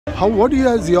What do you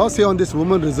have your say on this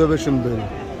women reservation bill?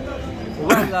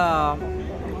 Well,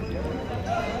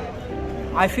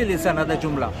 I feel it's another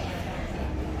jumla.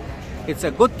 It's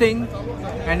a good thing,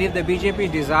 and if the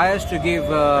BJP desires to give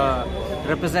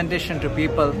representation to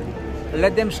people,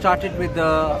 let them start it with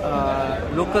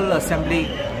the local assembly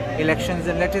elections,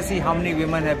 and let us see how many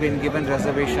women have been given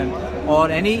reservation,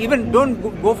 or even don't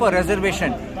go for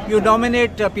reservation. You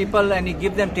nominate people and you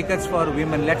give them tickets for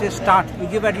women. Let us start. You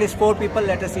give at least 4 people.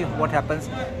 Let us see what happens.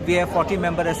 We have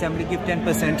 40-member assembly. Give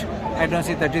 10%. I don't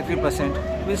see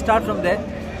 33%. We'll start from there,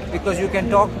 because you can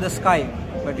talk the sky,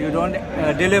 but you don't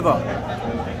deliver.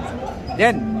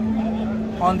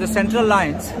 Then, on the central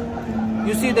lines,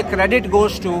 you see the credit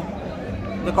goes to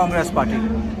the Congress party.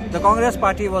 The Congress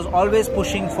party was always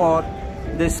pushing for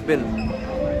this bill.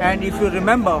 And if you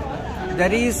remember,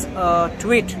 there is a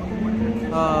tweet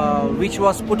which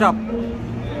was put up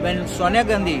when Sonia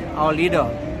Gandhi, our leader,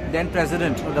 then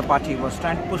president of the party, was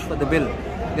trying to push for the bill.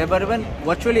 There were even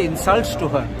virtually insults to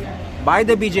her by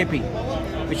the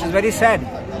BJP, which is very sad.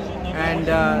 And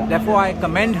therefore I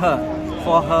commend her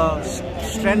for her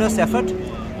strenuous effort,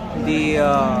 the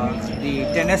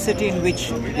tenacity in which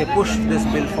they pushed this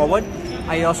bill forward.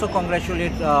 I also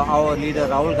congratulate our leader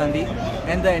Rahul Gandhi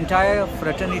and the entire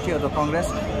fraternity of the Congress,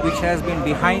 which has been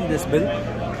behind this bill.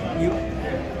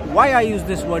 Why I use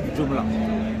this word jumla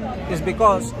is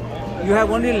because you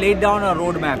have only laid down a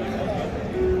roadmap,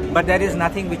 but there is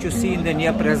nothing which you see in the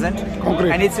near present.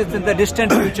 Concrete. And it's in the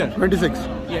distant future. 26.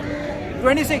 Yeah,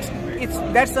 26.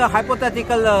 That's a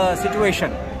hypothetical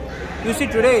situation. You see,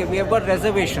 today we have got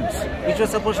reservations, which was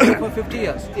supposed to be for 50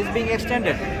 years. It's being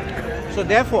extended. So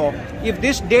therefore, if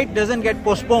this date doesn't get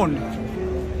postponed,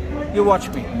 you watch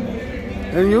me.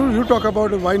 And you talk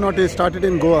about why not start it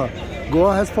in Goa.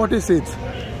 Goa has 40 seats.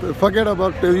 Forget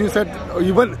about, you said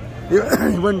even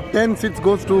 10 seats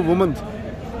goes to women.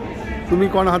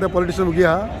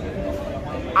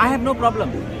 I have no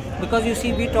problem, because you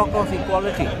see, we talk of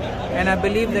equality, and I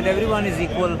believe that everyone is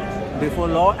equal before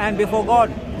law and before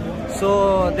God.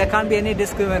 So there can't be any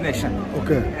discrimination.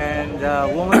 Okay. And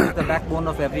women is the backbone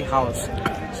of every house.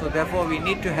 So therefore we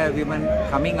need to have women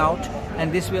coming out,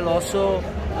 and this will also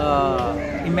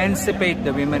emancipate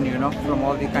the women, from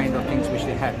all the kind of things which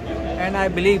they have. And I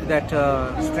believe that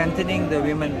strengthening the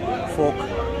women folk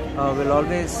will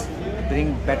always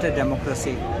bring better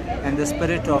democracy and the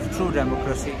spirit of true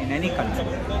democracy in any country.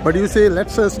 But you say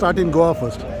let's start in Goa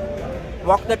first.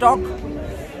 Walk the talk.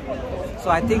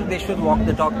 So I think they should walk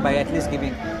the talk by at least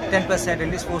giving 10%, at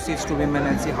least 4 seats to women,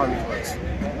 and see how it works.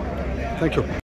 Thank you.